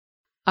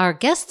Our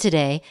guest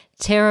today,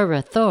 Tara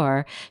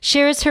Rethore,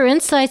 shares her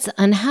insights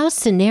on how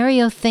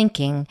scenario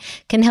thinking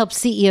can help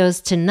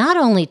CEOs to not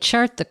only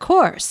chart the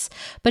course,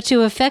 but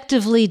to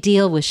effectively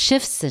deal with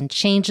shifts and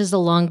changes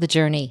along the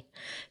journey.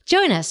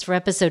 Join us for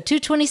episode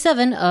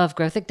 227 of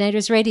Growth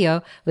Igniters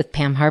Radio with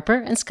Pam Harper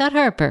and Scott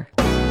Harper.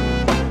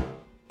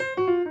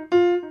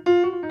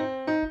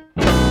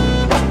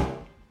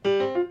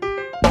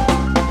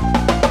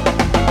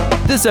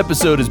 This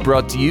episode is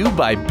brought to you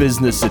by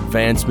Business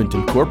Advancement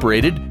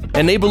Incorporated,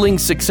 enabling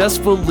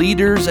successful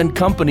leaders and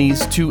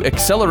companies to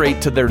accelerate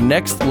to their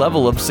next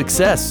level of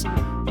success.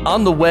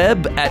 On the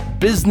web at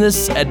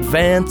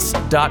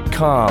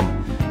businessadvance.com.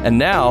 And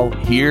now,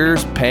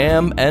 here's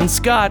Pam and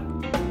Scott.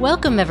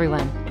 Welcome,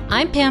 everyone.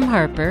 I'm Pam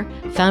Harper,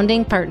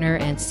 founding partner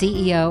and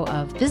CEO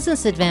of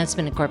Business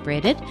Advancement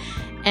Incorporated.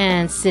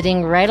 And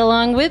sitting right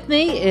along with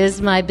me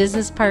is my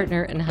business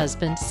partner and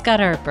husband, Scott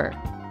Harper.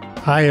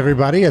 Hi,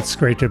 everybody. It's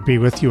great to be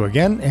with you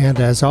again. And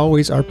as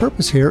always, our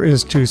purpose here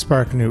is to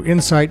spark new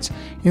insights,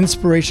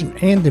 inspiration,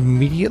 and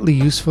immediately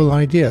useful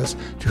ideas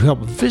to help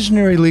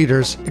visionary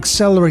leaders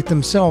accelerate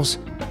themselves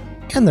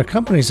and their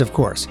companies, of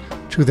course,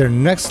 to their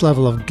next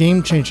level of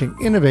game-changing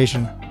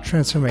innovation,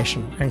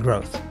 transformation, and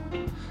growth.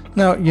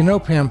 Now, you know,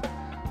 Pam,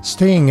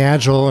 staying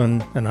agile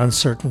in an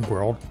uncertain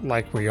world,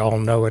 like we all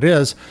know it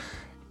is,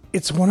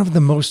 it's one of the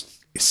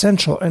most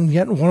essential and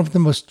yet one of the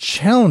most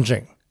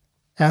challenging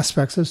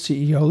aspects of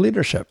CEO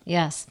leadership.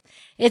 Yes.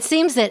 It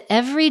seems that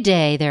every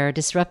day there are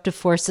disruptive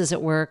forces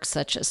at work,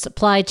 such as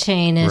supply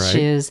chain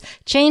issues,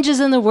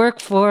 changes in the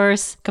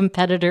workforce,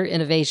 competitor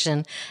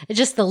innovation.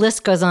 The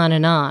list goes on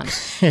and on.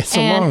 It's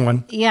a long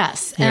one.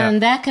 Yes. Yeah.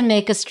 And that can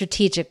make a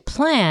strategic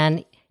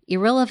plan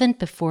irrelevant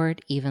before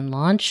it even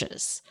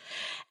launches.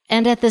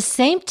 And at the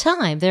same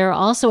time, there are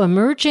also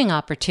emerging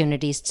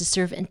opportunities to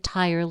serve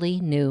entirely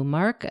new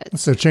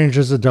markets. So change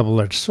is a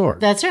double-edged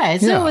sword. That's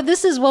right. So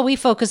this is what we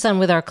focus on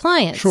with our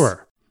clients.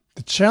 Sure.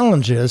 The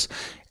challenge is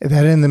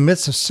that in the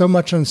midst of so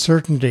much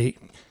uncertainty,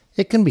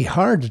 it can be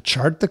hard to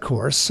chart the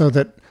course so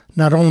that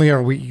not only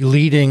are we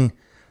leading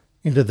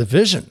into the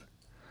vision,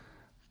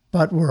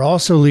 but we're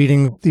also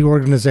leading the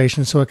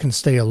organization so it can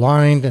stay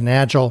aligned and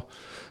agile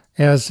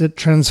as it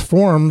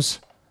transforms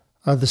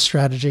the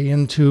strategy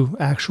into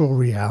actual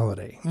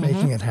reality,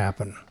 making it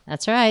happen.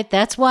 That's right.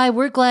 That's why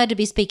we're glad to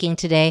be speaking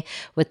today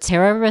with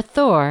Tara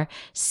Rethore,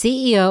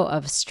 CEO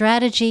of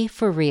Strategy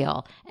for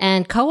Real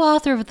and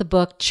co-author of the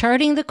book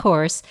Charting the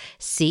Course,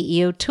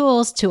 CEO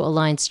Tools to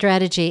Align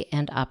Strategy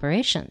and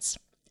Operations.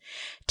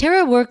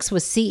 Tara works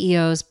with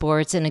CEOs,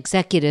 boards, and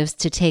executives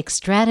to take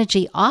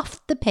strategy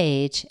off the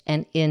page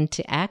and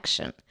into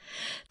action.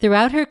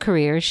 Throughout her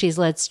career, she's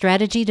led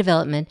strategy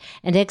development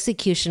and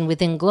execution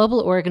within global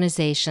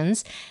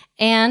organizations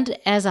and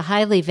as a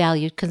highly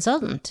valued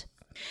consultant.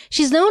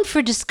 She's known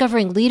for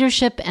discovering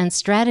leadership and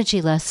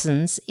strategy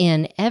lessons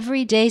in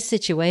everyday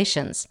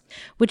situations,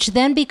 which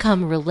then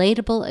become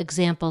relatable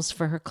examples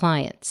for her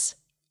clients.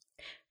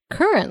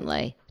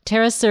 Currently,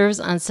 Tara serves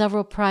on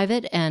several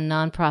private and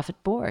nonprofit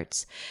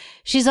boards.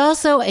 She's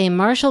also a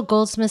Marshall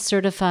Goldsmith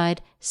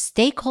certified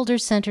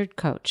stakeholder-centered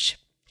coach.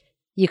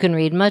 You can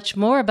read much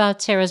more about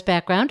Tara's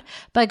background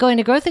by going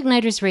to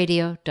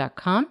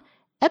growthignitersradio.com,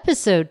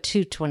 episode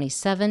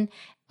 227,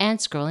 and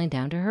scrolling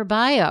down to her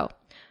bio.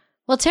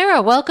 Well,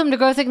 Tara, welcome to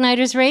Growth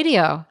Igniters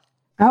Radio.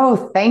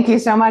 Oh, thank you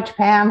so much,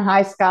 Pam.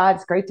 Hi, Scott.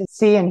 It's great to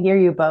see and hear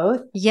you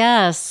both.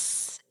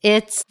 Yes,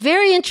 it's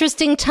very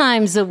interesting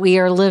times that we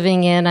are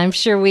living in. I'm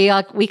sure we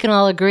can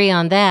all agree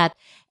on that.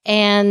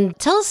 And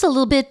tell us a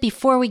little bit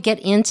before we get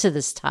into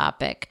this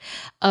topic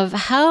of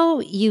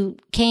how you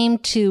came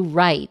to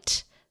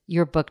write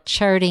your book,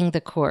 Charting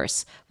the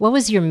Course. What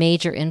was your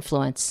major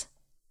influence?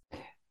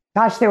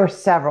 Gosh, there were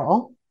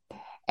several.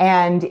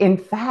 And in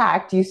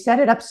fact, you set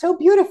it up so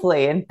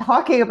beautifully in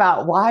talking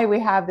about why we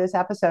have this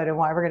episode and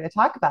why we're going to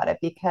talk about it,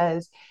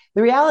 because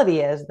the reality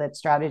is that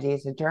strategy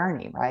is a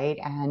journey, right?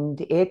 And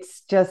it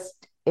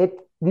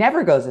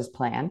never goes as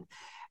planned.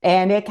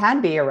 And it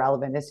can be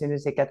irrelevant as soon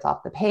as it gets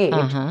off the page,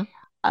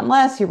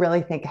 unless you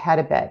really think ahead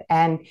a bit.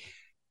 And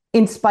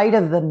in spite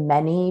of the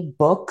many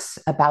books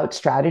about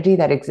strategy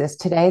that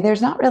exist today,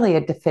 there's not really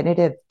a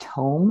definitive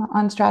tome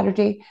on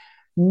strategy,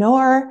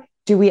 nor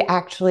do we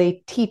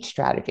actually teach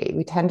strategy.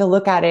 We tend to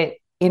look at it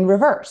in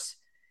reverse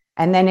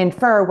and then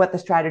infer what the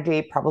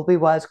strategy probably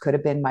was, could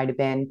have been, might have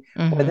been,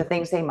 or the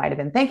things they might have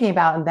been thinking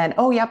about. And then,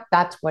 oh, yep,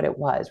 that's what it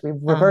was. We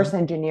reverse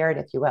engineer it,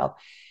 if you will.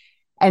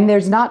 And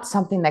there's not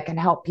something that can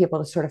help people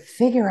to sort of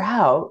figure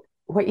out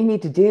what you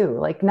need to do.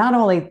 Like not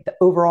only the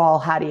overall,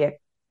 how do you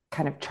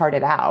kind of chart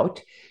it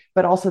out,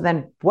 but also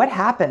then what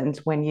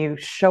happens when you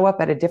show up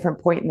at a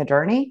different point in the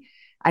journey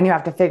and you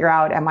have to figure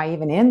out, am I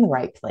even in the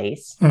right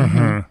place?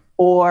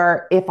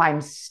 Or if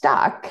I'm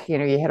stuck, you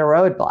hit a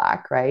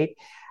roadblock, right?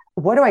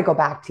 What do I go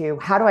back to?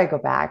 How do I go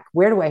back?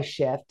 Where do I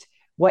shift?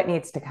 What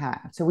needs to come?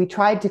 So we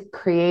tried to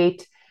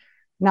create,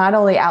 not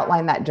only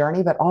outline that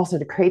journey, but also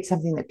to create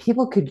something that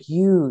people could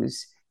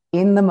use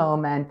in the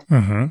moment,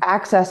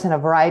 access in a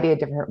variety of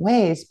different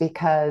ways,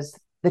 because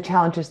the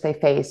challenges they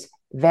face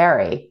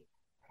vary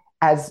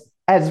as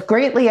as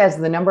greatly as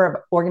the number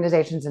of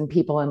organizations and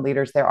people and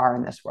leaders there are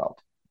in this world.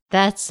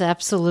 That's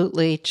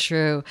absolutely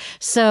true.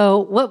 So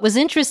what was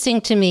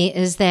interesting to me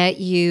is that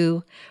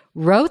you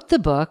wrote the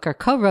book or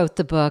co-wrote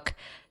the book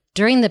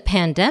during the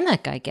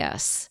pandemic, I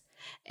guess.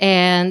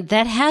 And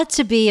that had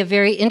to be a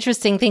very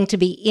interesting thing to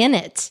be in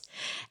it.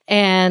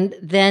 And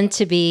then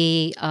to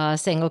be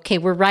saying, okay,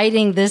 we're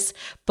writing this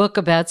book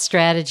about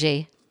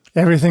strategy.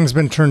 Everything's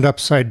been turned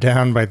upside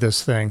down by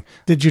this thing.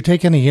 Did you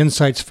take any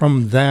insights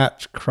from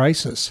that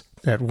crisis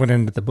that went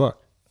into the book?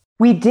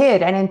 We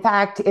did. And in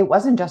fact, it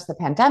wasn't just the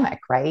pandemic,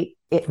 right?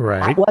 It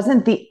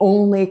wasn't the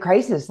only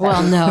crisis.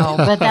 Well, no,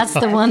 but that's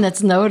the one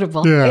that's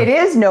notable. Yeah. It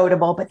is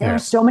notable, but there are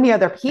so many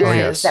other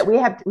pieces that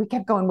we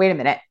kept going, wait a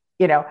minute,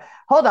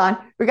 hold on,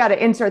 we got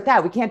to insert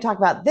that. We can't talk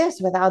about this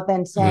without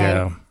then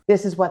saying,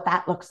 this is what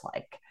that looks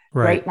like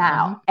right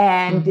now.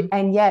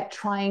 And yet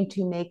trying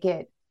to make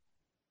it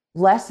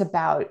less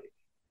about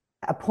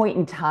a point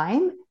in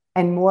time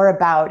and more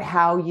about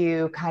how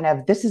you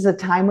this is a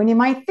time when you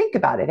might think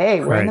about it. Hey,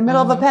 we're in the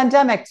middle of a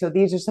pandemic. So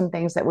these are some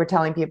things that we're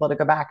telling people to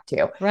go back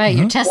to. Right.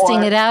 You're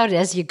testing it out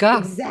as you go.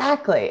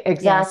 Exactly.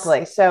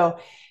 Yes. So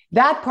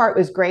that part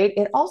was great.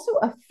 It also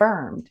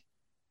affirmed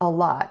a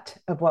lot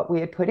of what we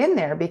had put in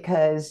there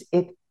because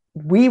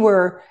we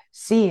were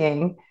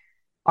seeing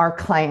our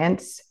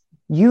clients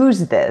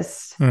use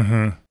this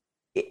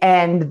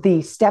and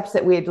the steps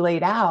that we had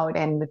laid out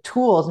and the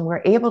tools, and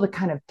we're able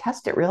to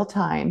test it real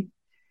time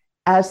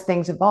as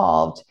things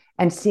evolved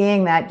and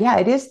seeing that,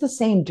 it is the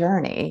same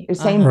journey, the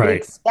same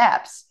big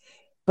steps,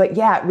 but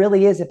it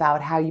really is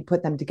about how you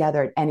put them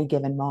together at any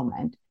given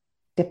moment,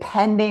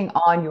 depending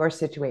on your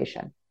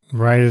situation.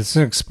 Right. It's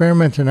an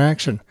experiment in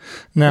action.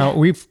 Now,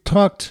 we've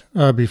talked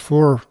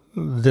before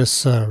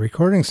this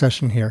recording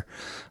session here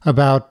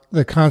about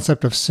the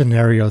concept of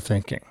scenario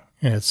thinking.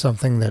 And it's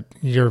something that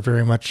you're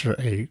very much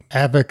an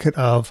advocate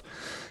of.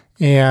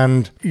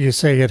 And you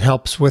say it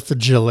helps with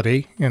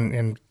agility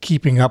and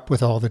keeping up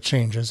with all the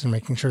changes and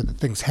making sure that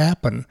things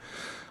happen.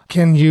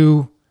 Can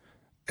you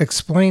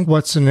explain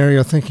what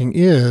scenario thinking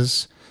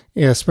is,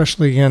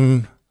 especially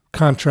in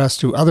contrast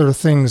to other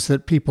things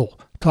that people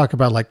talk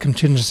about, like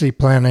contingency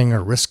planning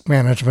or risk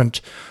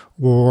management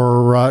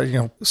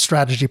or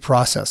strategy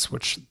process,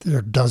 which there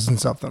are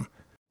dozens of them?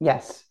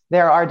 Yes,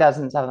 there are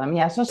dozens of them.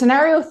 Yeah. So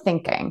scenario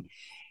thinking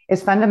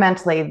is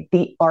fundamentally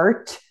the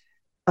art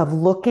of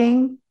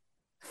looking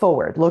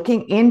forward,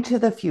 looking into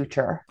the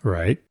future,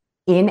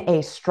 in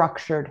a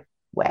structured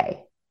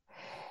way.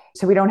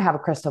 So we don't have a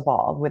crystal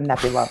ball. Wouldn't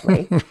that be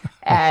lovely?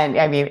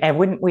 and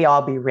wouldn't we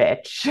all be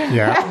rich?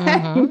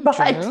 Yeah.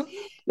 But,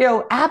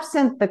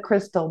 absent the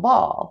crystal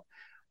ball,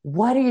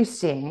 what are you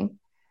seeing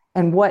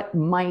and what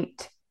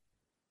might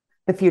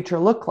the future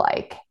look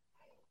like?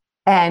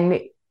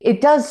 And it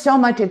does so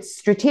much. It's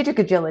strategic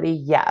agility,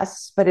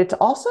 yes, but it's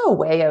also a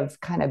way of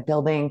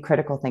building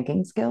critical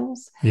thinking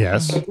skills.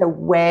 Yes. It's a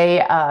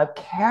way of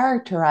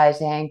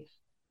characterizing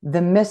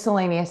the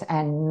miscellaneous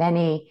and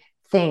many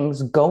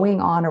things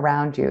going on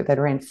around you that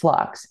are in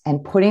flux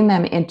and putting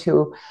them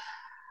into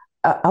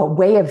a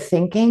way of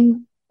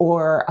thinking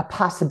or a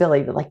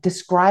possibility, like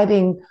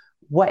describing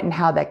what and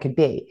how that could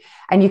be.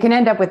 And you can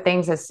end up with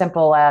things as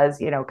simple as,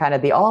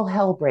 the all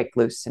hell break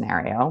loose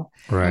scenario,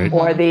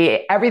 or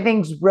the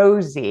everything's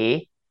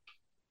rosy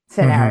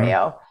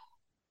scenario.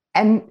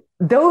 And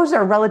those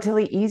are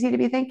relatively easy to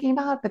be thinking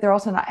about, but they're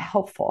also not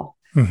helpful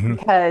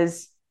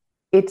because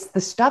it's the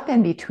stuff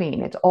in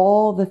between. It's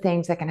all the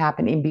things that can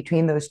happen in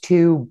between those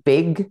two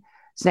big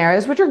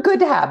scenarios, which are good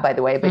to have, by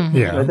the way, but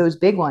those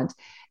big ones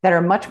that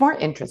are much more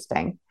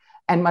interesting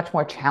and much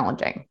more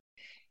challenging.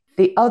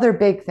 The other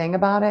big thing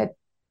about it,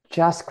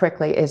 just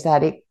quickly, is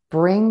that it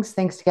brings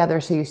things together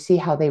so you see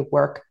how they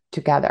work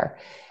together.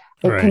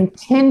 A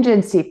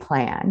contingency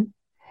plan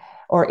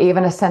or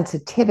even a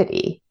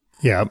sensitivity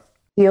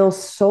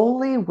deals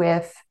solely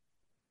with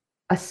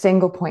a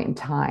single point in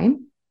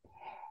time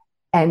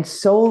and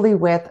solely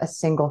with a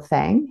single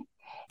thing.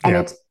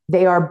 And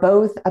they are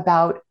both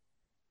about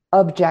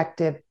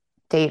objective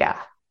data.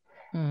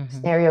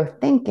 Scenario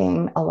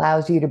thinking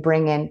allows you to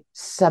bring in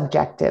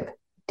subjective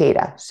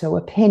data. So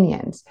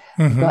opinions,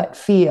 gut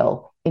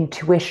feel,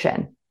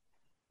 intuition,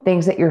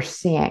 things that you're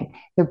seeing.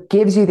 It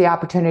gives you the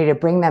opportunity to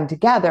bring them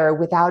together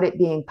without it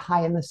being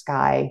pie in the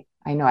sky.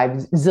 I know I have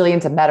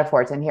zillions of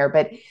metaphors in here,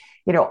 but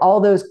all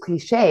those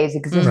cliches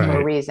exist for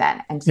a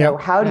reason. And so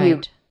how do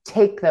you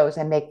take those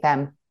and make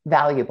them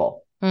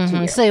valuable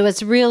to you? So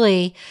it's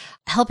really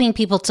helping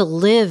people to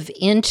live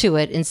into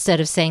it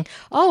instead of saying,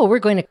 oh, we're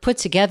going to put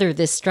together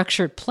this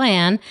structured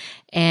plan,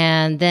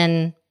 and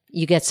then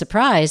you get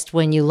surprised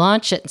when you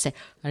launch it and say,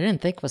 I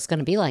didn't think it was going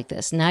to be like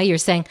this. Now you're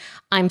saying,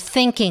 I'm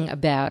thinking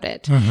about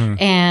it.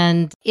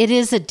 And it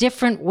is a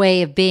different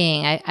way of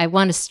being. I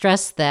want to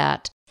stress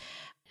that.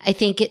 I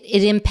think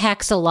it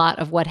impacts a lot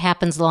of what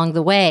happens along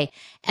the way.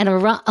 And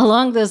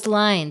along those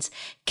lines,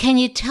 can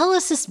you tell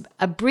us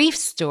a brief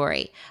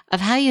story of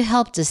how you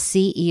helped a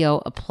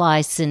CEO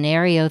apply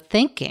scenario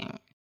thinking?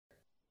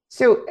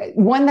 So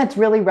one that's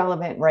really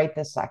relevant right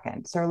this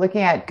second. So we're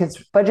looking at,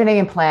 because budgeting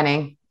and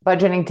planning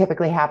Budgeting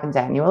typically happens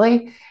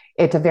annually.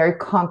 It's a very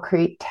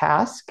concrete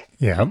task.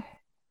 Yeah.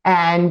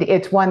 And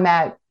it's one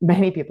that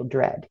many people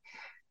dread.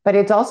 But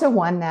it's also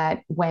one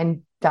that,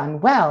 when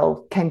done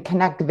well, can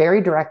connect very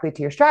directly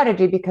to your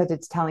strategy because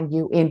it's telling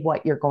you in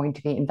what you're going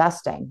to be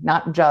investing,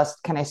 not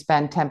just can I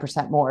spend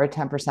 10% more or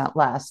 10%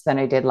 less than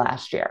I did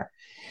last year.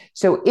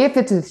 So if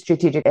it's a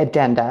strategic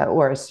agenda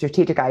or a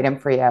strategic item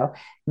for you,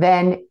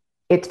 then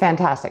it's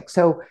fantastic.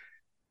 So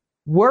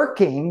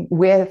working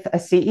with a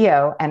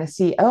CEO and a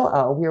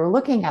COO, we were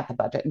looking at the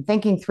budget and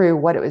thinking through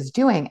what it was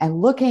doing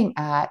and looking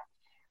at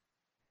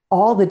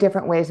all the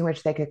different ways in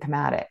which they could come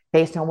at it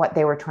based on what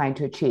they were trying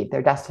to achieve,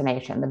 their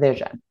destination, the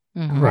vision.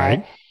 Mm-hmm.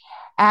 Right.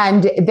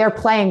 And they're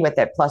playing with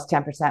it plus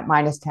 10%,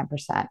 minus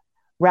 10%,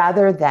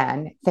 rather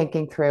than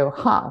thinking through,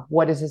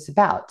 what is this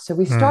about? So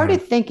we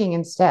started thinking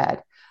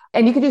instead,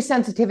 and you could do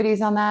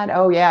sensitivities on that.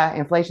 Oh yeah,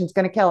 inflation's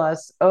going to kill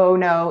us. Oh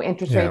no,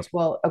 interest rates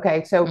will.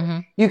 Okay.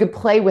 So you could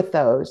play with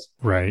those.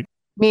 Right.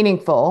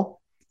 Meaningful,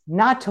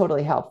 not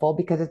totally helpful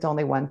because it's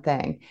only one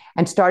thing.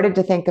 And started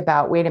to think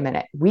about, wait a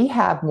minute, we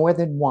have more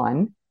than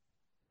one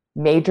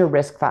major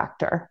risk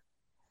factor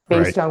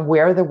based on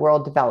where the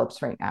world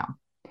develops right now.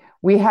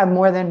 We have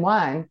more than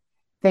one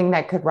thing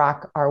that could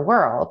rock our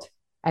world,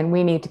 and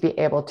we need to be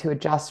able to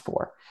adjust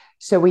for.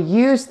 So we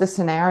use the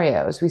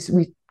scenarios,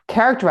 we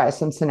characterize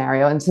some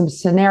scenario and some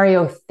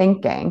scenario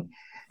thinking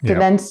to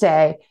then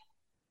say,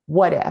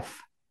 what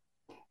if?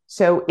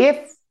 So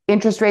if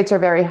interest rates are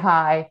very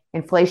high,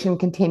 inflation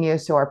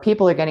continues, so our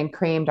people are getting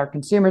creamed, our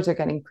consumers are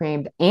getting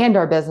creamed, and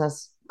our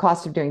business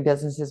cost of doing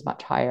business is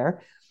much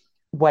higher,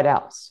 what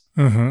else?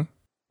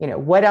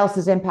 What else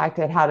is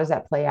impacted? How does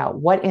that play out?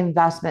 What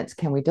investments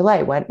can we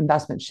delay? What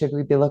investments should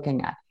we be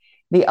looking at?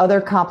 The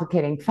other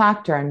complicating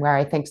factor, and where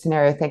I think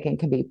scenario thinking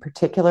can be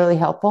particularly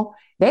helpful,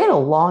 they had a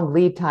long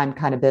lead time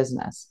kind of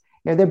business.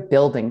 They're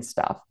building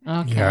stuff.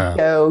 Okay. Yeah.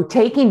 So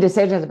taking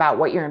decisions about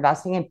what you're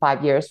investing in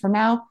 5 years from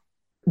now,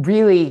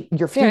 really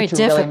your Very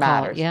future really difficult,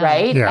 matters, yeah.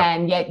 right? Yeah.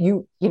 And yet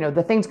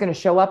the thing's going to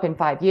show up in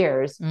 5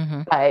 years,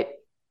 but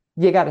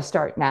you got to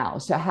start now.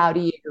 So how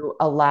do you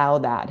allow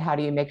that? How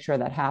do you make sure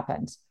that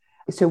happens?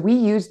 So we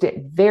used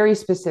it very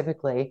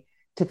specifically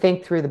to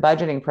think through the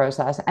budgeting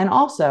process. And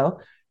also,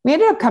 we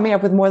ended up coming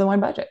up with more than one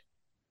budget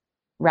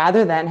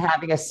rather than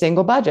having a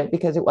single budget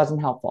because it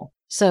wasn't helpful.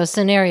 So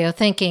scenario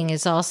thinking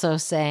is also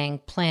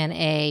saying plan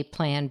A,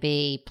 plan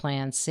B,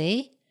 plan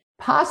C?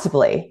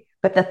 Possibly.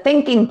 But the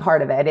thinking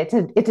part of it,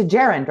 it's a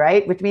gerund,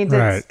 right? Which means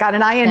it's got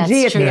an ing That's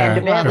at true. the end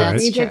of it. Well, That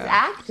that's means true. it's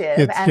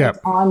active and it's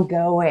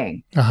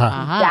ongoing.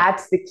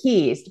 That's the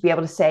key, is to be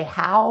able to say,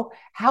 how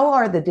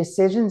are the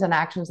decisions and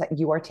actions that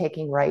you are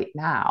taking right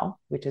now,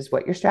 which is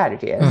what your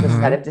strategy is, a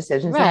set of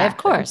decisions and Right, actions, of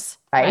course.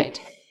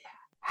 right?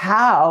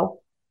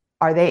 How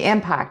are they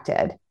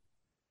impacted?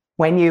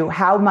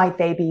 How might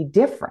they be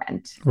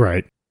different?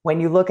 Right. When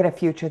you look at a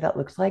future that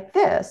looks like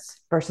this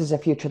versus a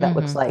future that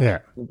looks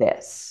like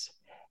this.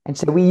 And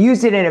so we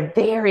used it in a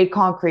very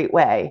concrete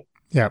way.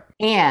 Yep.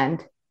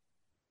 And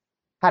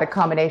had a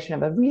combination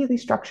of a really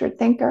structured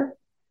thinker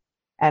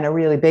and a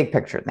really big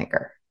picture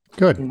thinker.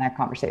 Good. In that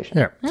conversation.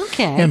 Yeah.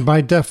 Okay. And by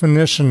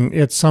definition,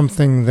 it's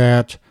something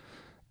that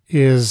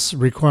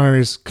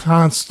requires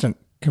constant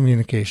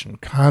communication,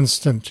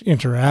 constant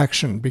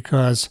interaction,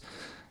 because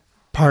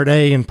part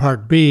A and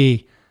part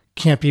B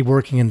can't be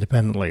working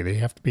independently. They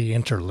have to be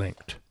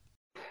interlinked.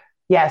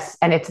 Yes.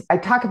 And I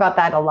talk about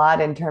that a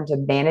lot in terms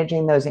of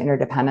managing those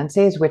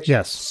interdependencies, which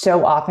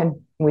so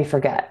often we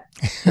forget.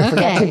 We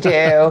forget to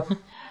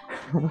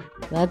do.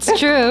 That's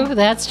true.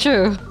 That's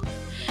true.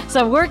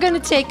 So we're going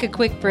to take a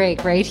quick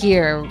break right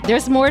here.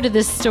 There's more to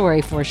this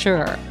story for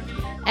sure.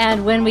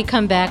 And when we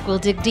come back, we'll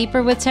dig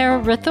deeper with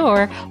Tara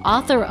Rethore,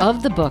 author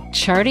of the book,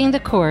 Charting the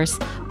Course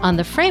on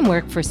the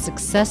Framework for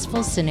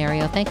Successful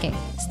Scenario Thinking.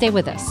 Stay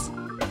with us.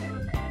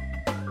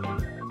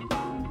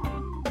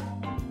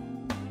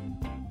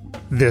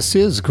 This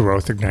is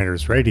Growth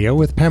Igniters Radio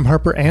with Pam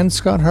Harper and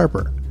Scott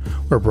Harper.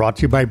 We're brought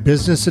to you by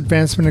Business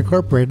Advancement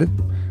Incorporated.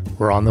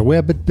 We're on the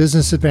web at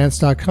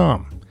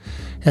businessadvance.com.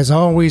 As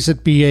always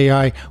at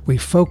BAI, we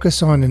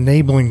focus on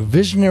enabling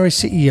visionary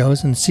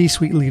CEOs and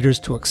C-suite leaders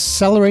to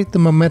accelerate the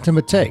momentum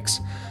it takes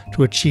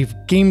to achieve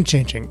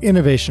game-changing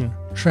innovation,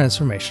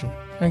 transformation,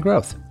 and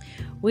growth.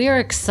 We are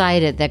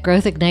excited that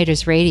Growth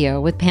Igniters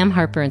Radio with Pam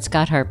Harper and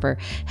Scott Harper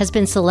has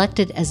been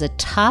selected as a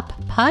top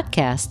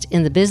podcast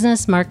in the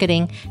business,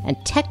 marketing, and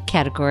tech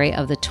category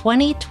of the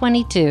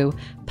 2022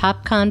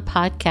 PopCon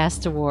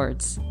Podcast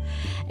Awards.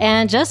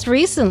 And just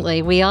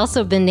recently, we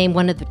also been named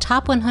one of the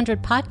top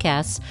 100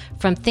 podcasts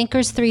from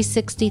Thinkers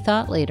 360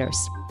 Thought Leaders.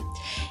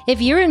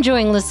 If you're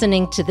enjoying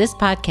listening to this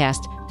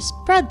podcast,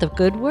 spread the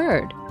good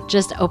word.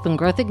 Just open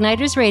Growth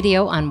Igniters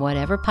Radio on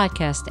whatever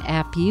podcast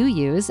app you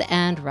use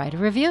and write a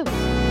review.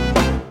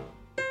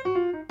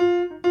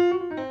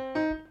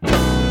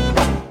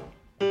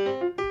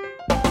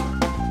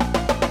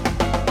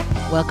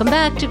 Welcome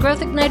back to Growth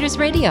Igniters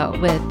Radio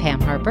with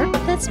Pam Harper,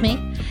 that's me,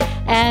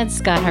 and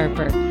Scott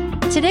Harper.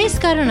 Today,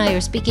 Scott and I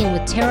are speaking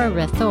with Tara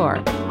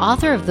Rethore,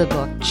 author of the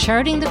book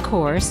Charting the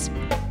Course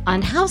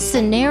on how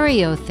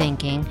scenario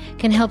thinking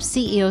can help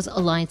CEOs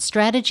align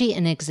strategy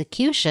and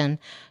execution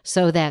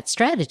so that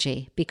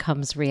strategy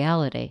becomes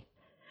reality.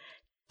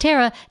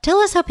 Tara, tell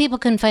us how people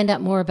can find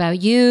out more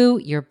about you,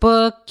 your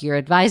book, your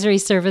advisory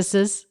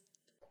services.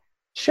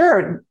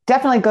 Sure.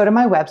 Definitely go to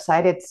my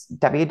website. It's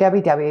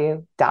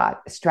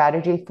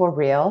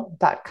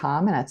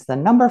www.strategyforreal.com. And that's the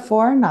number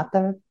 4, not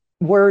the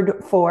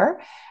word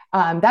 4.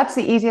 That's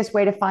the easiest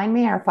way to find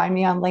me, or find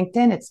me on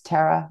LinkedIn. It's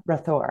Tara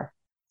Rethore.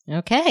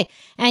 Okay.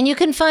 And you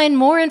can find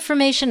more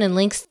information and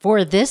links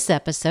for this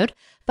episode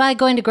by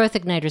going to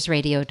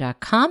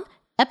growthignitersradio.com,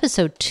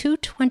 episode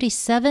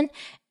 227,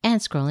 and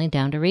scrolling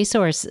down to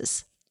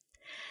resources.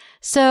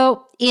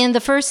 So in the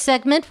first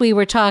segment, we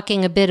were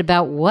talking a bit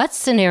about what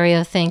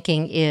scenario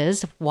thinking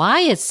is,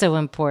 why it's so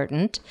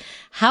important,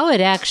 how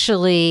it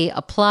actually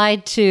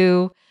applied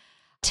to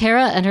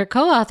Tara and her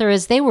co-author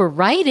as they were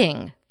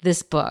writing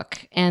this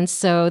book. And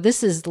so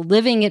this is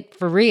living it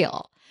for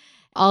real.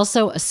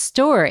 Also a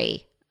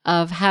story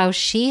of how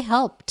she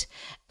helped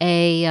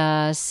a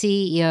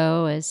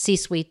CEO, a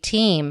C-suite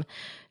team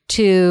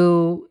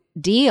to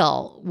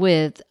deal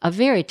with a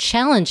very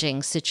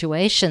challenging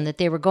situation that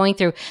they were going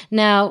through.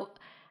 Now,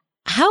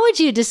 how would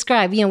you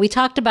describe, we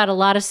talked about a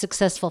lot of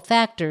successful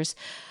factors,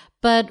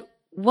 but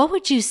what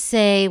would you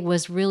say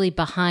was really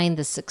behind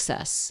the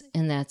success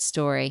in that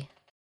story?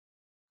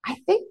 I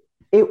think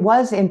it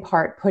was in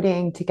part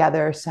putting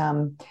together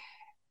some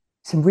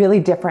really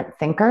different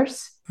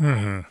thinkers.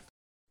 Mm-hmm.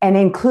 And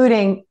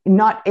including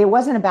it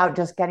wasn't about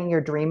just getting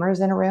your dreamers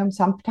in a room.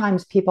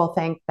 Sometimes people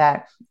think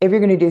that if you're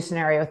going to do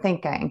scenario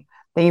thinking,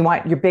 then you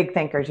want your big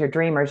thinkers, your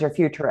dreamers, your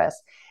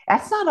futurists.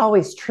 That's not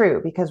always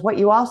true, because what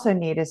you also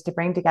need is to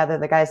bring together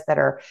the guys that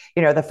are,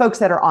 the folks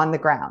that are on the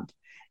ground,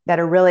 that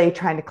are really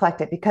trying to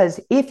collect it. Because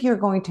if you're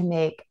going to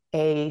make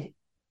a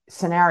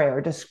scenario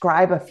or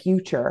describe a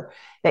future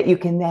that you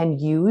can then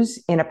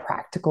use in a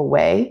practical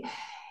way,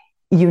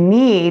 you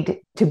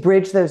need to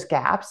bridge those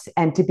gaps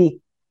and to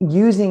be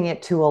using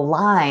it to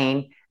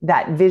align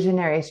that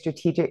visionary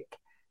strategic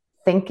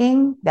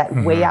thinking, that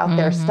way out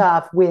there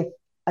stuff, with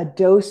a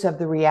dose of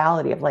the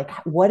reality of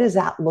what does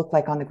that look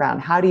like on the ground?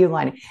 How do you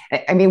align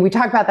it? I mean, we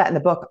talk about that in the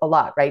book a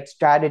lot, right?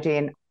 Strategy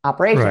and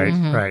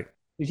operations, right.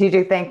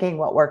 Strategic thinking,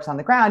 what works on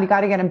the ground, you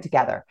got to get them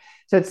together.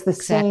 So it's the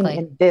same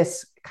in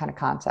this kind of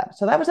concept.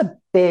 So that was a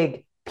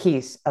big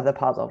piece of the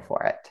puzzle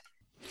for it.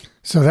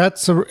 So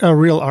that's a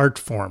real art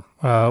form.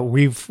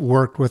 We've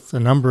worked with a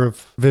number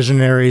of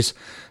visionaries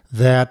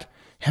that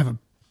have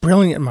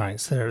brilliant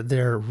minds.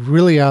 They're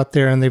really out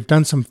there, and they've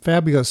done some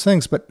fabulous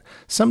things, but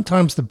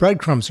sometimes the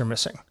breadcrumbs are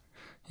missing.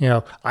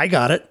 I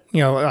got it.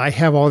 I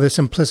have all this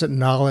implicit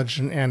knowledge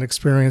and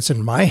experience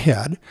in my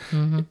head.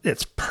 Mm-hmm.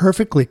 It's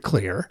perfectly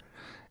clear.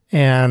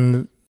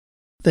 And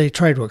they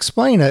try to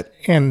explain it,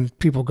 and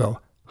people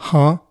go,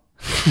 huh?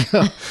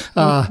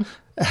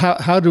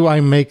 How do I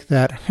make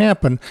that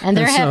happen? And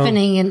they're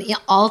happening in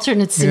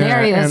alternate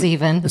scenarios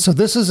even. So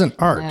this is an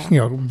art,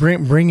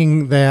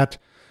 bringing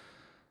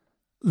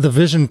the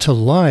vision to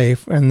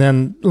life, and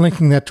then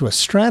linking that to a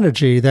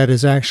strategy that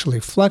is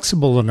actually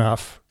flexible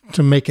enough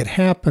to make it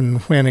happen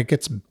when it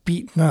gets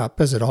beaten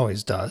up, as it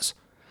always does.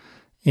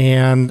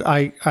 And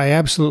I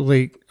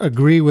absolutely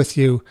agree with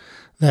you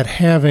that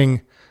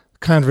having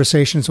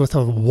conversations with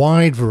a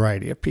wide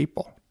variety of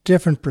people,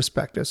 different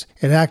perspectives,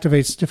 it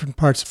activates different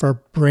parts of our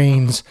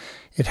brains.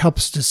 It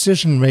helps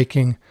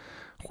decision-making,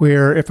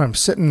 where if I'm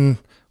sitting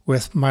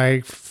with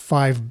my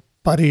 5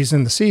 buddies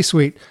in the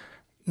C-suite,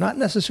 not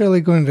necessarily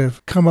going to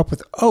come up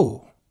with,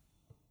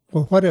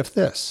 what if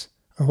this?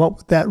 Or what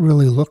would that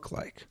really look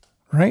like,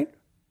 right?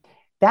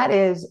 That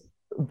is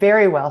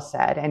very well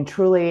said, and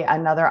truly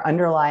another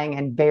underlying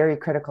and very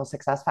critical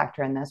success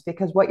factor in this,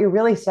 because what you're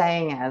really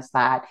saying is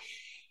that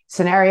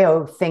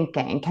scenario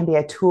thinking can be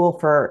a tool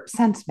for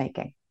sense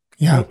making,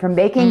 right? For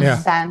making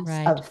sense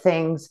of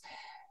things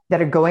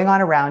that are going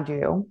on around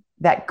you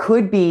that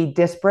could be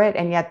disparate,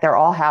 and yet they're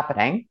all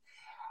happening.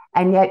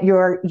 And yet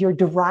you're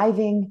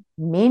deriving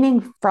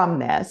meaning from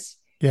this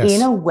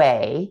in a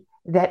way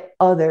that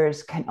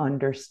others can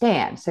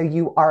understand. So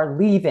you are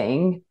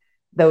leaving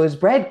those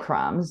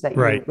breadcrumbs that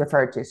you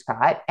referred to,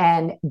 Scott,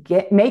 and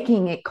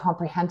making it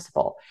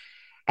comprehensible.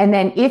 And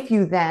then if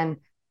you then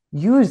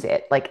use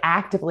it,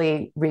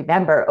 actively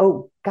remember,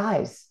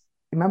 guys,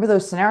 remember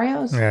those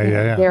scenarios?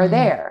 They're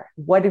there.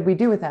 What did we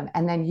do with them?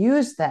 And then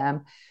use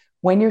them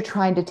when you're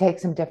trying to take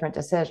some different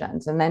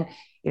decisions. And then,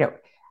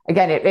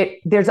 again,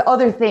 there's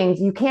other things.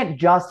 You can't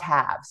just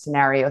have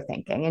scenario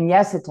thinking. And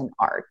yes, it's an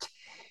art,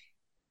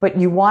 but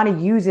you want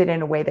to use it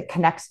in a way that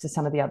connects to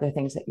some of the other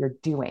things that you're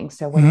doing.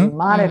 So when you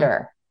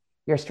monitor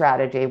your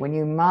strategy, when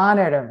you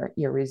monitor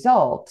your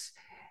results,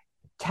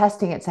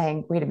 testing it,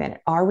 saying, wait a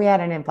minute, are we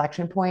at an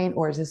inflection point,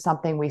 or is this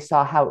something we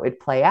saw how it would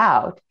play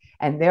out,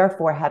 and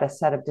therefore had a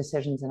set of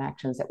decisions and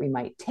actions that we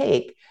might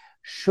take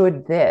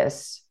should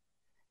this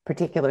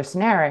particular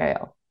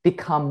scenario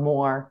become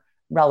more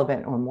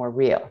relevant or more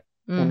real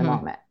in the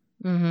moment?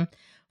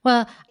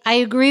 Well, I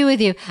agree with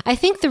you. I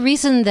think the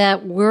reason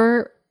that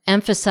we're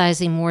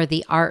emphasizing more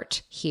the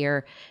art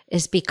here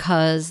is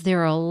because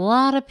there are a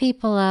lot of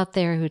people out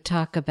there who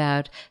talk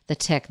about the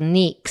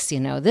techniques,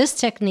 this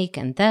technique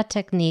and that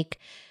technique.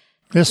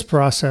 This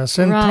process.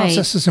 And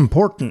process is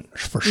important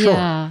for sure.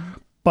 Yeah.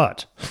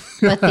 But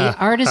the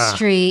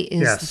artistry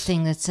is the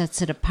thing that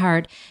sets it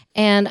apart.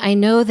 And I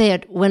know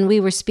that when we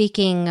were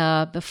speaking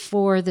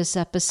before this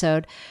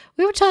episode,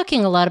 we were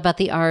talking a lot about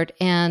the art.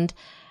 And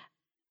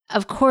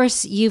of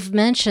course, you've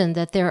mentioned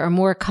that there are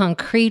more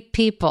concrete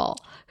people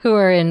who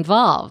are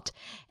involved.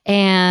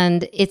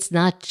 And it's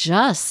not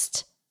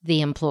just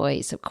the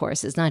employees, of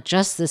course. It's not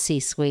just the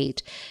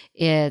C-suite.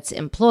 It's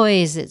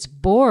employees, it's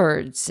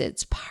boards,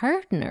 it's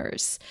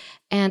partners,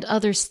 and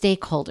other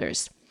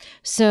stakeholders.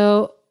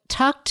 So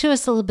talk to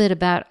us a little bit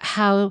about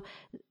how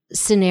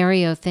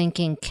scenario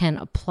thinking can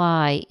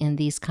apply in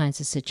these kinds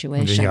of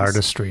situations. The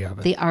artistry of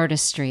it. The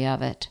artistry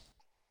of it.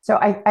 So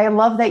I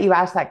love that you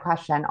asked that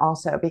question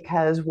also,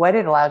 because what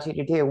it allows you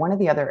to do, one of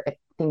the other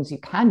things you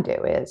can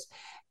do is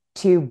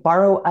to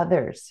borrow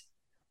others'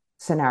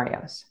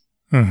 scenarios.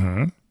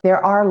 Mm-hmm.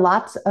 There are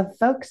lots of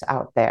folks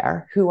out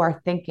there who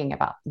are thinking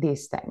about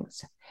these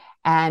things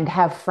and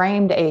have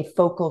framed a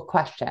focal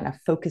question, a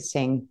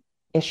focusing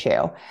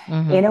issue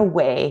in a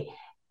way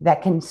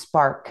that can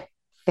spark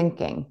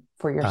thinking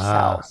for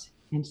yourselves.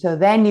 And so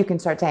then you can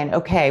start saying,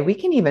 okay, we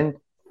can even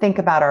think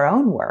about our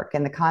own work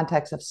in the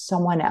context of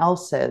someone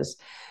else's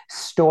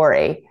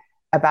story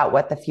about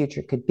what the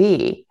future could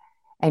be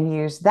and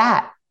use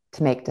that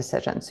to make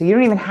decisions. So you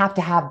don't even have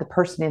to have the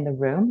person in the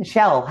room.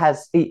 Shell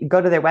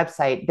go to their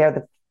website.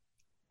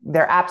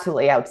 They're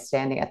absolutely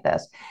outstanding at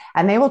this.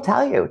 And they will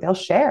tell you, they'll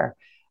share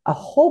a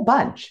whole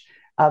bunch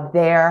of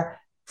their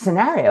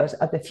scenarios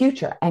of the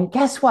future. And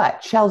guess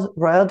what?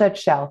 Royal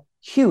Dutch Shell,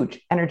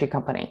 huge energy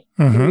company,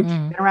 huge,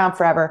 been around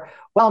forever,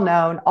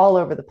 well-known all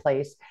over the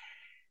place.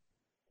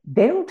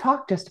 They don't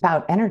talk just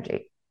about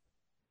energy.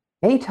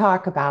 They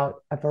talk about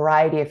a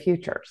variety of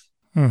futures.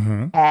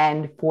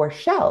 And for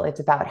Shell,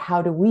 it's about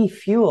how do we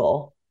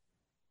fuel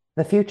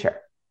the future?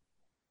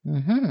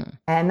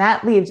 And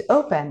that leaves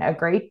open a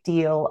great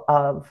deal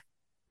of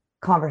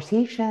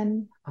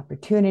conversation,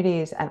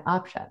 opportunities, and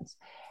options.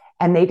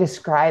 And they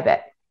describe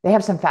it. They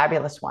have some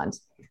fabulous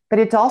ones, but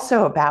it's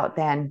also about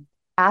then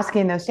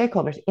asking those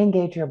stakeholders,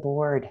 engage your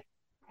board,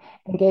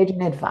 engage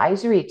an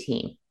advisory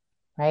team,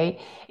 right?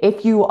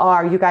 If you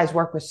guys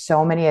work with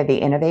so many of the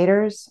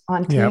innovators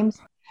on teams.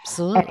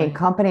 Absolutely. And in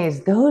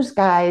companies, those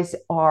guys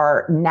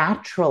are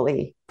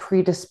naturally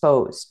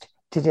predisposed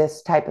to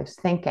this type of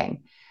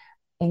thinking.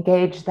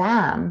 Engage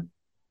them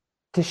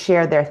to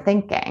share their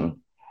thinking,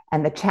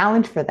 and the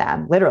challenge for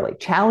them, literally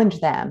challenge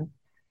them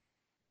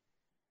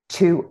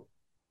to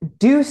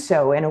do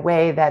so in a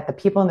way that the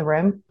people in the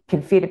room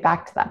can feed it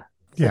back to them.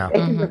 So they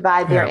can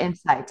provide their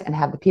insights and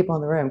have the people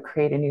in the room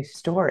create a new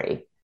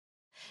story.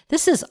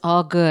 This is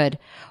all good.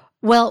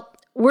 Well,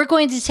 we're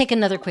going to take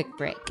another quick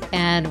break.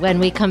 And when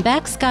we come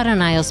back, Scott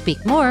and I will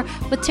speak more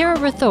with Tara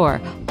Rethore,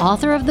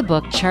 author of the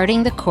book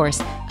Charting the Course,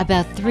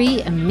 about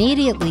 3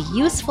 immediately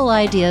useful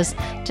ideas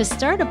to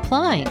start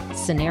applying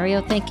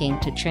scenario thinking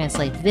to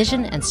translate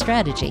vision and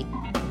strategy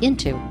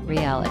into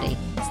reality.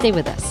 Stay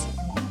with us.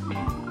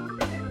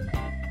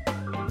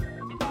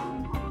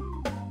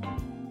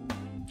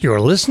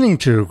 You're listening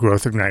to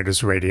Growth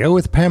Igniters Radio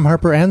with Pam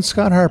Harper and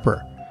Scott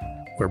Harper.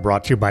 We're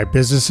brought to you by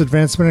Business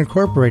Advancement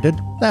Incorporated,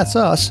 that's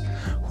us,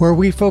 where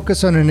we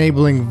focus on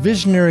enabling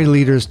visionary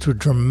leaders to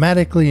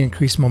dramatically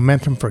increase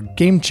momentum for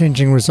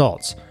game-changing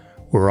results.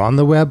 We're on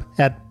the web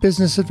at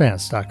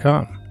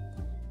businessadvance.com.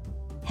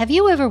 Have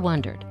you ever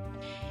wondered,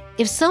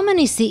 if so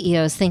many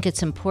CEOs think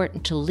it's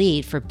important to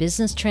lead for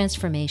business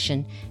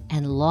transformation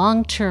and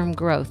long-term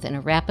growth in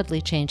a rapidly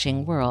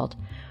changing world,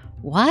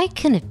 why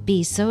can it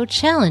be so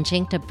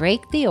challenging to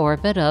break the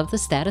orbit of the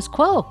status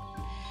quo?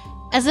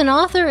 As an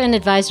author and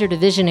advisor to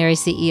visionary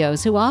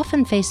CEOs who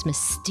often face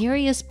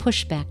mysterious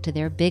pushback to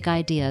their big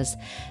ideas,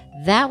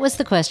 that was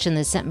the question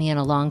that sent me on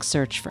a long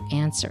search for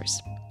answers.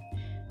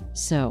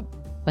 So,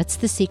 what's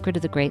the secret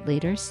of the great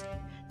leaders?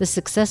 The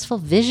successful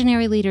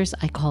visionary leaders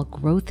I call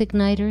growth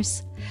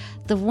igniters?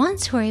 The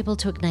ones who are able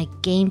to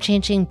ignite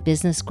game-changing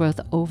business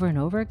growth over and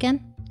over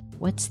again?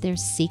 What's their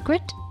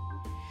secret?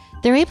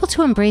 They're able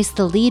to embrace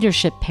the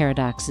leadership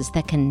paradoxes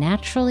that can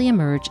naturally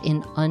emerge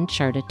in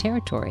uncharted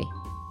territory.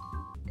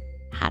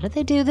 How do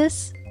they do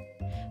this?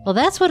 Well,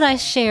 that's what I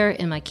share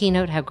in my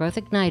keynote, How Growth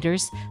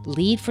Igniters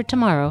Lead for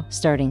Tomorrow,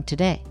 starting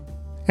today.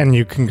 And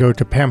you can go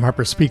to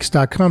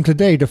PamHarperSpeaks.com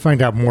today to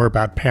find out more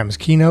about Pam's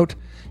keynote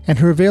and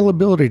her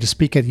availability to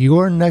speak at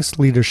your next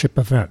leadership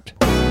event.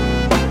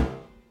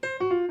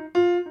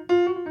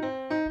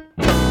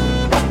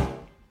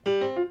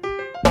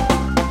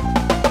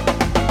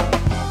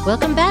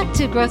 Welcome back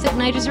to Growth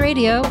Igniters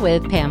Radio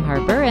with Pam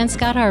Harper and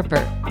Scott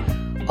Harper.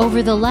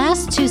 Over the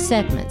last 2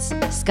 segments,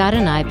 Scott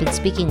and I have been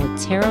speaking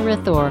with Tara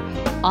Rethore,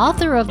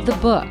 author of the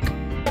book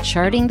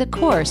Charting the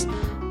Course,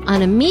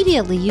 on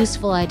immediately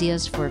useful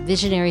ideas for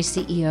visionary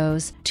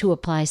CEOs to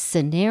apply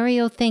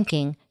scenario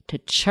thinking to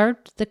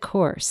chart the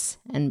course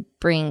and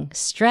bring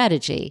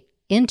strategy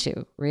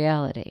into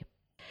reality.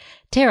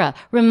 Tara,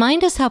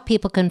 remind us how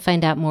people can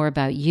find out more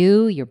about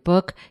you, your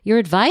book, your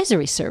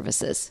advisory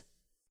services.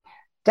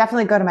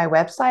 Definitely go to my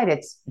website.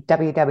 It's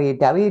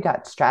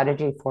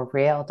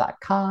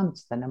www.strategyforreal.com.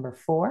 It's the number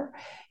 4.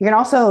 You can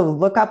also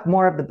look up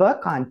more of the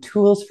book on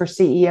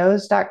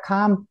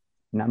toolsforceos.com,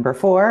 number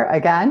 4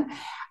 again.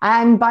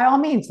 And by all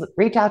means,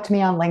 reach out to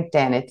me on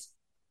LinkedIn. It's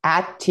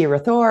at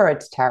Rethore.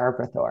 It's Tara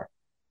Rethore.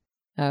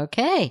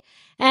 Okay.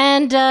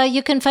 And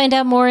you can find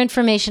out more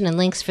information and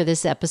links for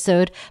this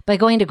episode by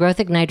going to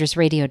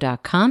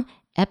growthignitersradio.com,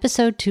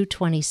 episode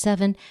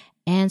 227,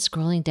 and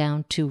scrolling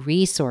down to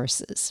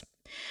resources.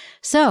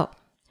 So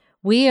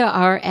we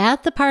are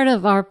at the part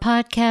of our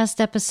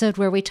podcast episode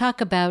where we talk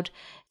about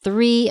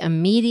 3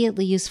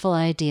 immediately useful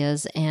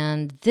ideas,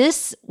 and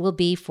this will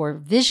be for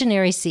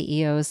visionary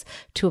CEOs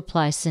to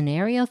apply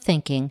scenario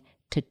thinking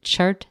to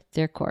chart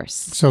their course.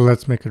 So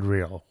let's make it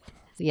real.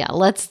 Yeah,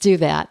 let's do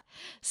that.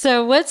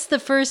 So what's the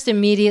first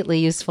immediately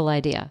useful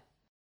idea?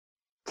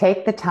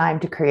 Take the time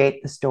to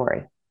create the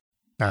story.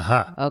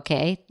 Aha.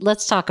 Okay,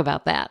 let's talk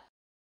about that.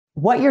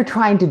 What you're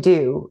trying to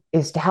do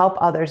is to help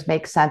others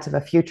make sense of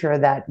a future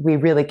that we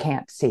really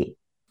can't see,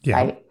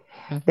 right?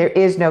 Mm-hmm. There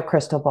is no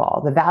crystal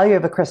ball. The value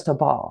of a crystal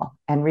ball,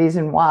 and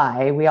reason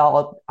why we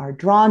all are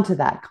drawn to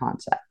that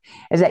concept,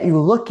 is that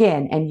you look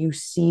in and you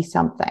see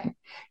something.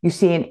 You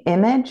see an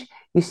image,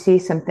 you see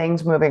some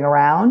things moving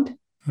around.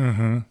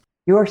 Mm-hmm.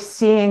 You're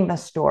seeing the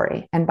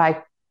story. And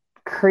by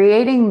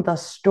creating the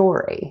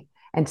story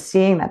and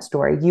seeing that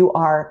story, you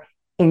are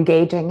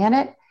engaging in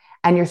it.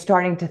 And you're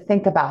starting to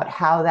think about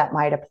how that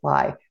might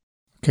apply.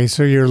 Okay,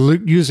 so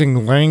you're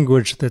using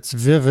language that's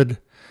vivid,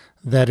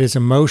 that is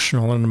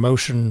emotional, and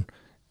emotion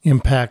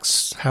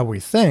impacts how we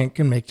think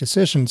and make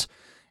decisions.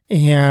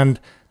 And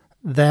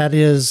that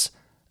is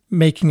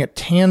making it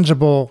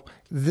tangible.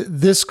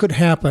 This could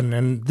happen,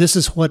 and this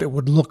is what it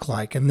would look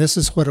like, and this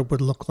is what it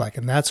would look like,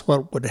 and that's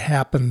what would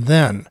happen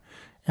then.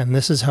 And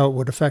this is how it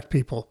would affect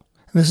people.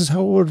 And this is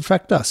how it would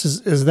affect us.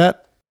 Is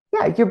that...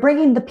 Yeah, you're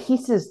bringing the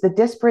pieces, the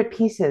disparate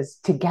pieces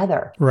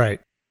together.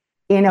 Right.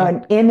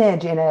 An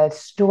image in a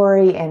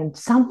story and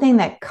something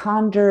that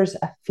conjures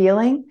a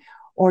feeling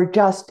or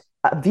just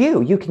a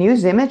view. You can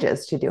use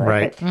images to do it.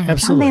 Right. But Absolutely.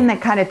 Something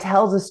that kind of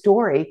tells a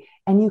story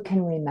and you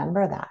can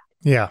remember that.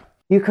 Yeah.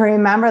 You can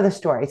remember the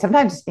story.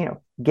 Sometimes,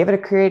 give it a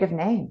creative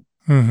name.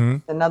 Mm-hmm.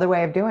 It's another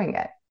way of doing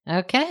it.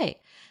 Okay.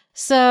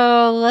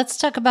 So let's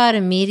talk about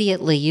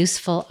immediately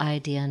useful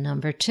idea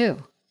number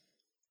 2.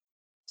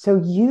 So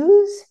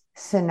use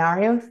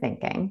scenario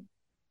thinking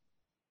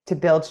to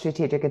build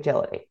strategic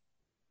agility.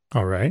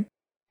 All right.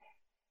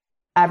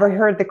 Ever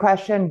heard the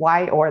question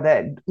why, or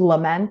the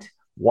lament,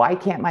 why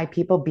can't my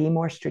people be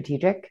more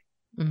strategic?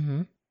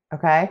 Mm-hmm.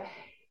 Okay.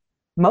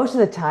 Most of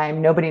the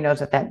time, nobody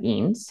knows what that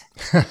means.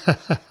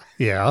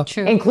 Yeah.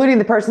 True. Including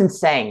the person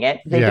saying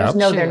it. They just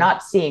know True. they're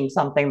not seeing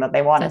something that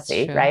they want to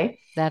see, true. right?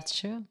 That's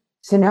true.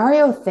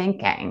 Scenario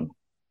thinking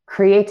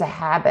creates a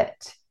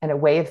habit and a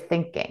way of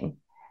thinking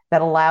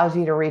that allows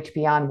you to reach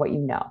beyond what you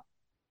know.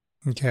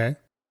 Okay.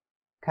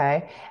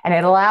 Okay. And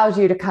it allows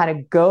you to kind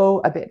of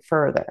go a bit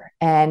further,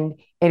 and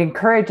it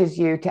encourages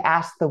you to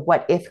ask the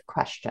what if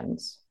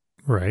questions.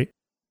 Right.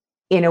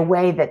 In a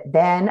way that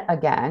then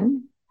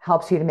again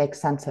helps you to make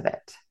sense of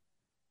it.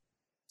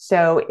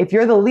 So if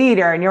you're the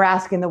leader and you're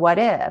asking the what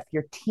if,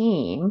 your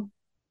team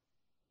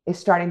is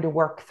starting to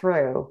work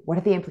through what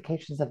are the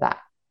implications of that?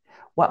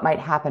 What might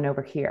happen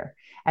over here?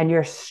 And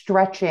you're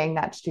stretching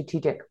that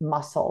strategic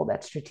muscle,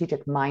 that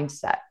strategic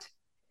mindset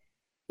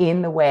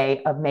in the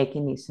way of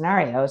making these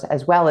scenarios,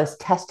 as well as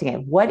testing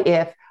it. What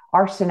if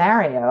our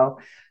scenario,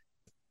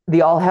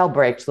 the all hell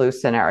breaks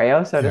loose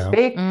scenario, so to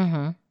speak,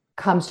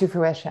 comes to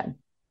fruition?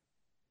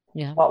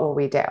 Yeah. What will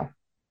we do?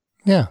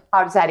 Yeah.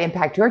 How does that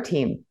impact your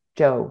team,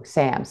 Joe,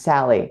 Sam,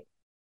 Sally?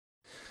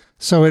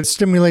 So it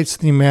stimulates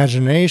the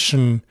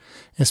imagination,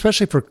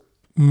 especially for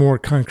more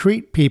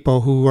concrete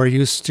people who are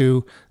used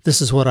to,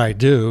 this is what I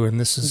do and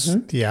this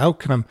is the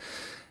outcome.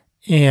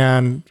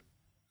 And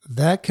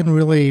that can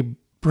really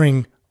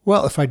bring,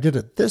 well, if I did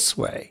it this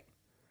way,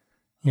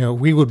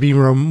 we would be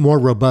more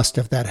robust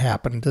if that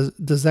happened.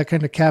 Does that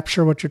kind of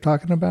capture what you're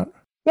talking about?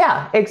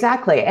 Yeah,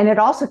 exactly. And it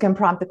also can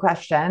prompt the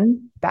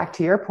question, back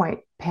to your point,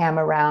 Pam,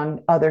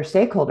 around other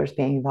stakeholders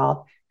being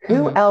involved.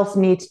 Who else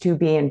needs to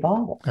be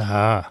involved?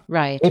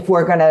 Right. If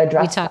we're going to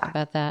address We talk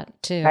about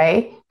that too.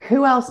 Right?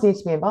 Who else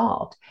needs to be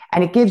involved?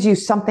 And it gives you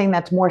something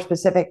that's more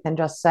specific than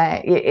just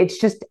saying, it's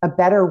just a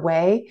better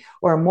way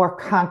or a more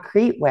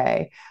concrete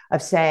way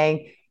of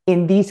saying,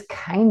 in these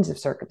kinds of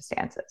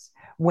circumstances,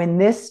 when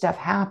this stuff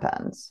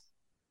happens,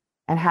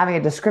 and having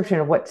a description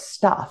of what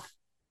stuff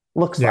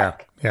looks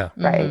like. Yeah.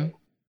 Right.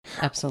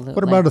 Absolutely.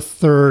 What about a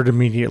third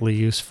immediately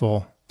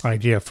useful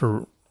idea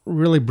for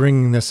really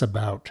bringing this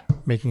about,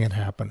 making it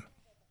happen?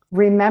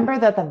 Remember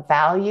that the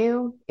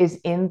value is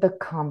in the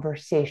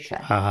conversation.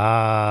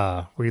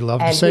 We love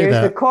to And say here's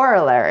that. the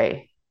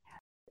corollary.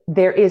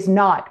 There is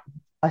not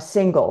a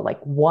single,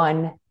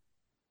 one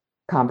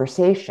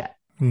conversation.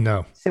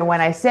 No. So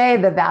when I say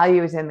the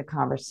value is in the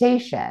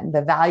conversation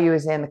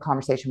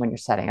when you're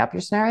setting up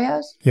your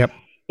scenarios. Yep.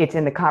 It's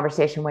in the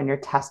conversation when you're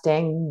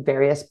testing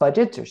various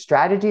budgets or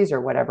strategies or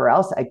whatever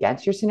else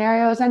against your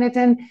scenarios. And it's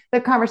in the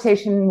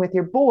conversation with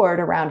your board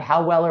around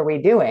how well are we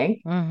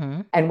doing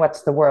and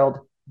what's the world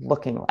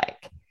looking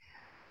like.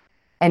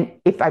 And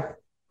if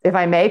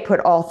I may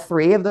put all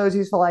three of those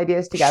useful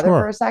ideas together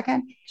for a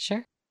second.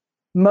 Sure.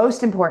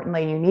 Most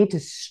importantly, you need to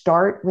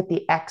start with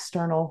the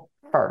external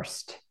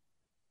first.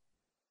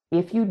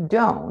 If you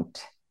don't,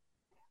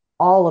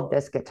 all of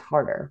this gets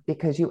harder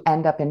because you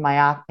end up with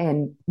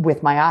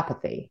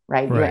myopathy,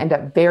 right? You end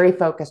up very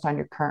focused on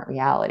your current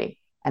reality.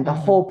 And the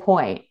whole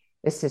point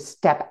is to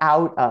step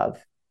out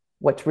of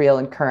what's real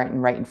and current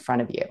and right in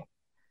front of you.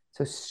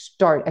 So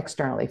start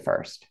externally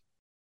first.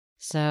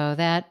 So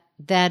that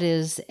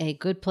is a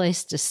good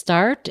place to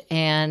start.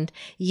 And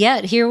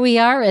yet here we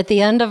are at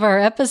the end of our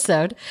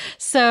episode.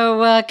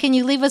 So can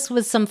you leave us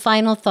with some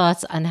final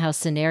thoughts on how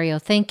scenario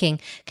thinking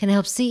can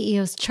help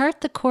CEOs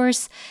chart the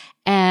course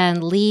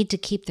and lead to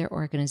keep their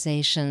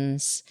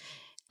organizations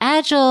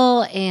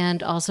agile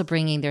and also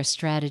bringing their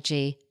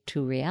strategy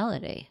to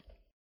reality?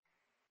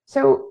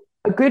 So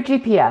a good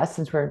GPS,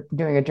 since we're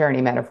doing a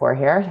journey metaphor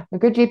here, a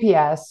good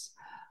GPS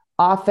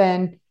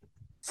often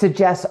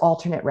suggests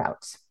alternate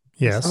routes.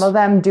 Yes. Some of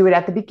them do it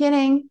at the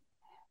beginning,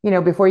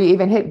 before you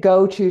even hit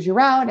go, choose your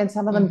route. And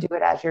some of them do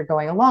it as you're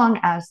going along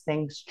as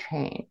things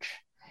change.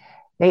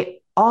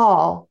 They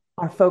all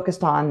are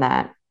focused on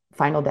that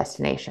final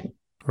destination.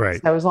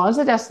 Right. So as long as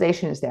the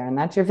destination is there and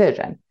that's your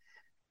vision,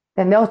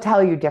 then they'll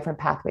tell you different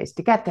pathways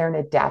to get there and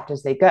adapt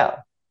as they go.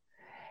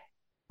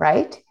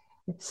 Right?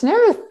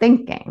 Scenario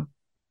thinking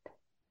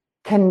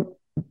can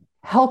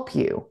help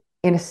you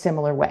in a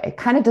similar way. It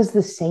kind of does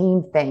the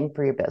same thing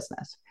for your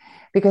business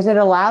because it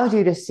allows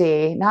you to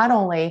see not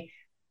only,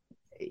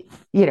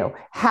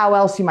 how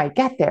else you might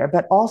get there,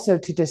 but also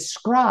to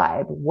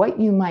describe what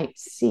you might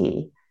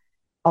see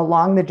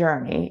along the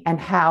journey and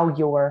how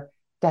your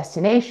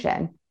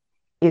destination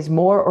is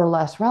more or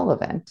less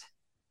relevant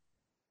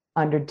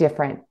under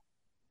different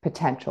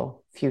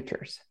potential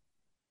futures.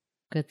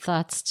 Good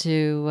thoughts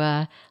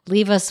to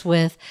leave us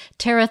with.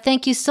 Tara,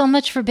 thank you so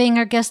much for being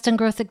our guest on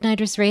Growth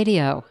Igniters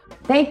Radio.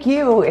 Thank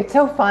you. It's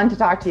so fun to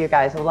talk to you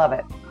guys. I love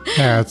it.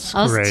 That's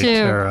Us great, too.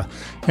 Tara.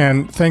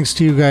 And thanks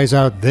to you guys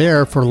out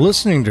there for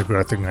listening to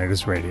Growth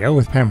Igniters Radio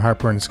with Pam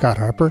Harper and Scott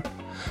Harper.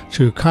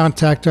 To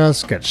contact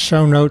us, get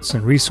show notes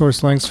and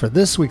resource links for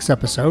this week's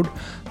episode,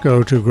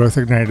 go to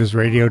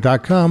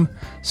growthignitersradio.com,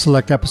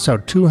 select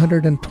episode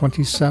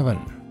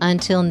 227.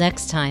 Until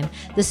next time,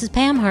 this is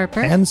Pam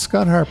Harper And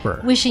Scott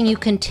Harper. wishing you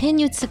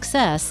continued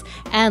success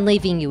and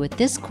leaving you with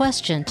this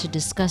question to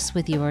discuss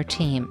with your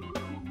team.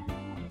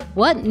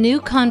 What new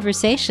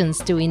conversations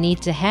do we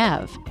need to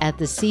have at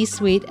the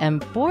C-suite and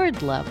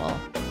board level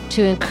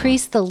to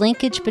increase the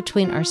linkage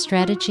between our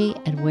strategy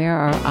and where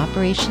our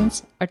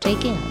operations are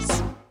taking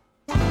us?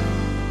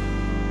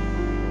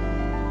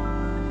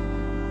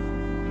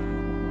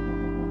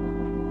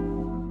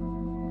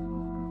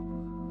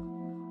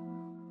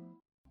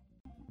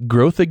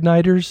 Growth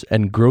Igniters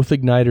and Growth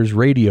Igniters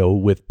Radio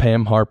with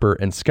Pam Harper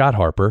and Scott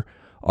Harper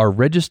are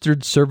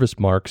registered service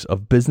marks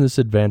of Business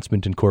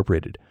Advancement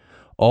Incorporated.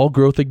 All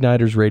Growth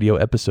Igniters Radio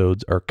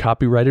episodes are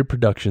copyrighted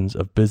productions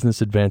of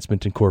Business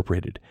Advancement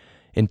Incorporated,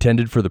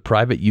 intended for the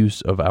private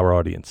use of our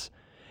audience.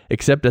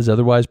 Except as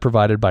otherwise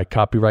provided by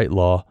copyright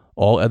law,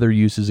 all other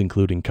uses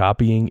including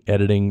copying,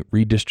 editing,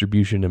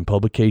 redistribution, and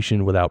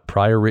publication without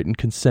prior written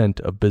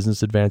consent of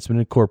Business Advancement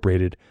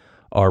Incorporated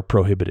are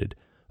prohibited.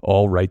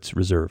 All rights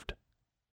reserved.